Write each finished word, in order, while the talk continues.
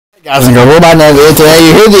Guys and girls, we're about to video today.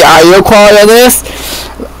 You hear the audio quality of this?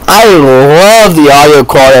 I love the audio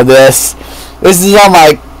quality of this. This is on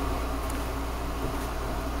my...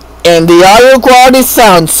 And the audio quality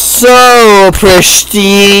sounds so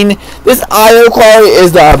pristine. This audio quality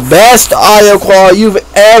is the best audio quality you've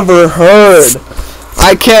ever heard.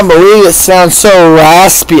 I can't believe it sounds so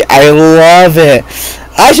raspy. I love it.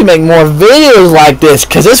 I should make more videos like this,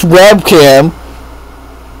 because this webcam,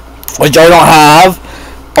 which I don't have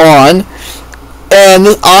on, and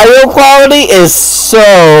this audio quality is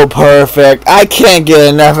so perfect. I can't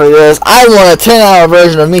get enough of this. I want a 10-hour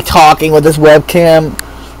version of me talking with this webcam.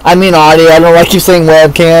 I mean audio. I don't like you saying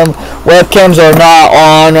webcam. Webcams are not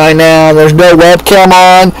on right now. There's no webcam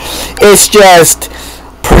on. It's just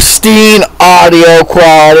pristine audio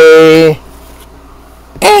quality.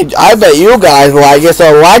 And I bet you guys like it.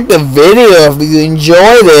 So like the video if you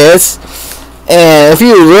enjoy this. And if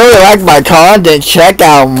you really like my content, check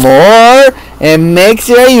out more. And make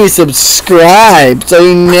sure you subscribe so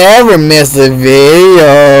you never miss a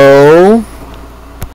video.